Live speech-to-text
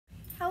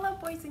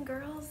boys and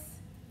girls.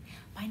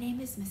 My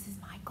name is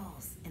Mrs.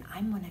 Michaels, and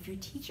I'm one of your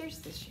teachers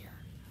this year.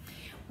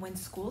 When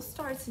school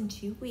starts in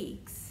 2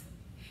 weeks,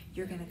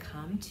 you're gonna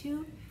come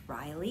to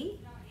Riley,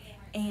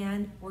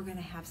 and we're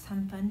gonna have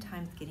some fun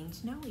times getting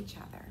to know each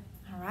other.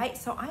 All right,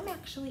 so I'm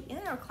actually in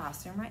our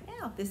classroom right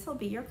now. This will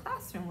be your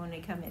classroom when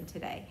we come in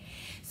today.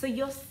 So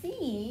you'll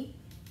see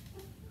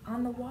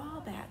on the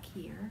wall back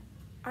here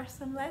are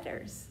some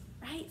letters,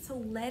 right? So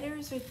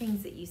letters are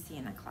things that you see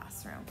in a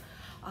classroom.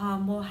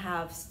 We'll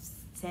have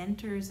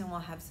centers and we'll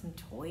have some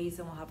toys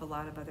and we'll have a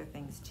lot of other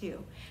things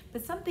too.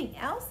 But something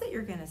else that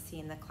you're gonna see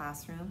in the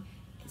classroom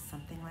is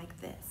something like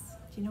this.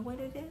 Do you know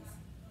what it is?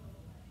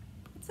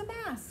 It's a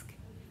mask.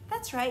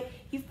 That's right,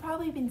 you've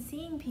probably been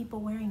seeing people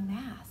wearing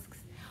masks.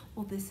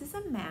 Well, this is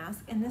a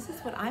mask, and this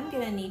is what I'm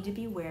gonna need to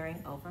be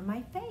wearing over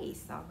my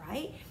face, all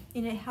right?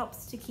 And it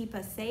helps to keep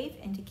us safe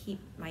and to keep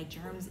my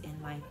germs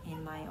in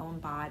my own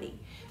body.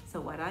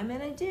 So what I'm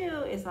gonna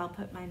do is I'll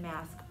put my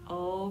mask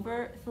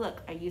over, so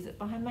look, I use it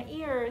behind my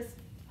ears,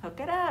 hook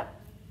it up,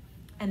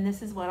 and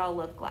this is what I'll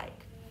look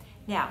like.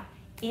 Now,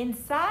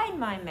 inside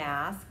my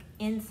mask,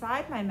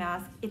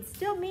 it's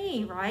still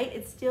me, right?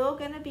 It's still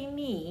gonna be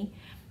me,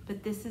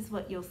 but this is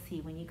what you'll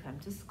see when you come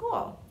to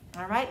school.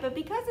 All right, but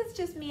because it's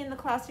just me in the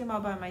classroom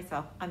all by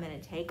myself, I'm gonna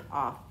take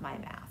off my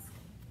mask.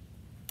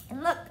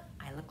 And look,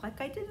 I look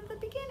like I did at the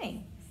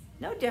beginning.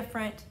 No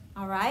different,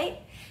 all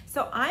right?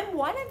 So I'm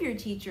one of your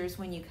teachers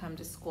when you come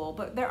to school,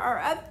 but there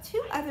are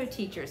 2 other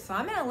teachers, so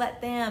I'm gonna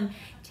let them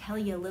tell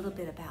you a little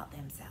bit about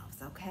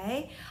themselves,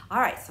 okay? All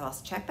right, so I'll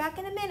check back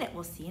in a minute.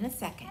 We'll see you in a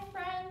second. Hi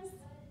friends,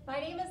 my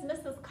name is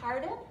Mrs.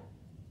 Carden.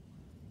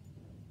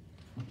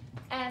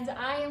 And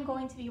I am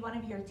going to be one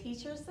of your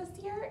teachers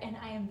this year, and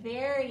I am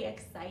very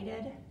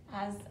excited,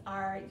 as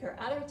are your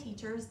other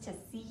teachers, to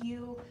see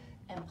you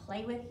and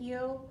play with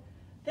you.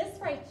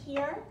 This right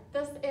here,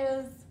 this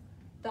is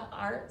the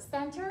art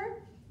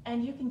center,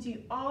 and you can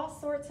do all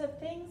sorts of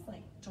things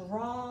like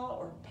draw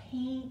or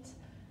paint.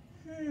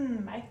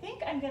 I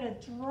think I'm gonna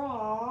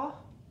draw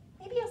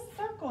maybe a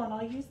circle, and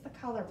I'll use the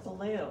color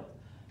blue.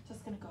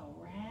 Just gonna go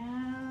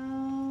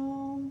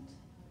around.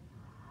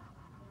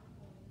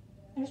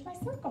 There's my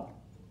circle.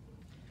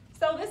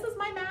 So this is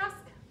my mask.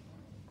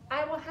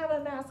 I will have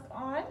a mask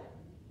on,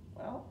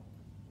 well,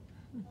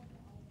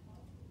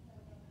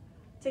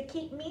 to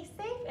keep me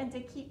safe and to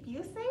keep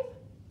you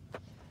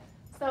safe.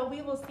 So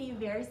we will see you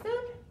very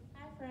soon.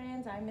 Hi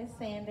friends, I'm Miss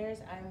Sanders.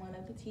 I'm one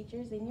of the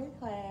teachers in your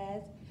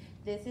class.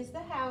 This is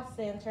the house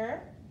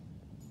center.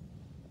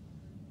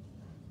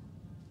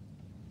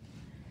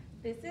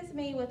 This is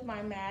me with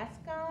my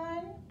mask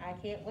on. I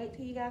can't wait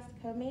till you guys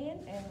to come in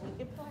and we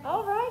can play.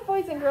 All right,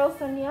 boys and girls,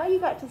 so now you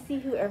got to see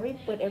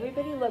what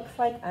everybody looks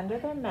like under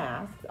their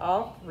masks,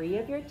 all 3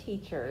 of your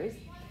teachers.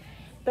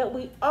 But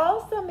we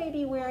also may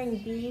be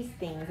wearing these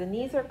things, and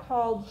these are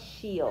called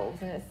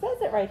shields. And it says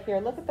it right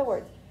here, look at the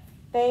words,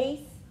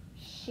 face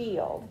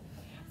shield.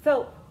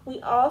 So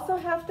we also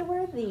have to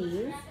wear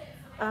these,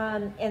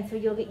 and so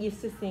you'll get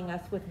used to seeing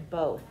us with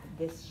both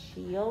this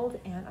shield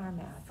and our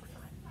masks.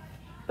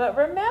 But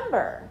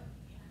remember,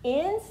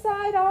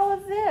 inside all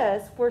of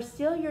this, we're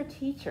still your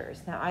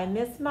teachers. Now, I'm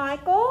Miss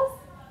Michaels,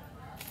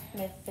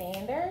 Miss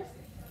Sanders,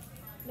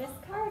 Miss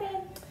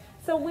Carden.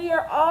 so we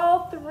are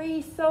all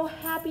 3 so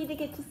happy to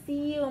get to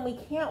see you, and we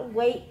can't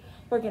wait.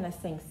 We're gonna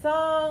sing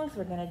songs,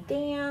 we're gonna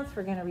dance,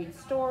 we're gonna read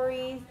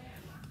stories,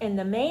 and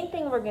the main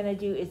thing we're gonna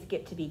do is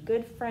get to be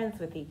good friends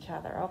with each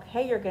other,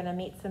 okay? You're gonna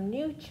meet some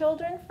new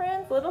children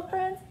friends, little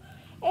friends,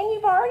 and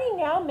you've already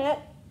now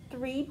met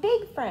 3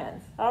 big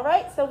friends, all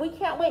right? So we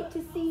can't wait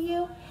to see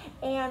you,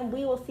 and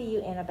we will see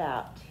you in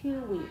about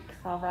 2 weeks,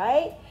 all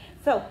right?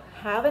 So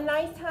have a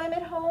nice time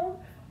at home.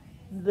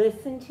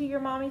 Listen to your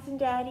mommies and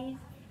daddies.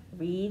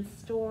 Read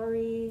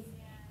stories.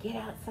 Get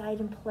outside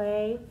and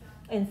play.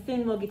 And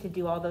soon we'll get to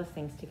do all those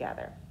things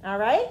together, all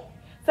right?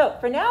 So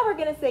for now, we're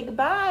going to say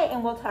goodbye,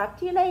 and we'll talk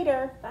to you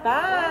later. Bye.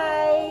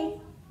 Bye.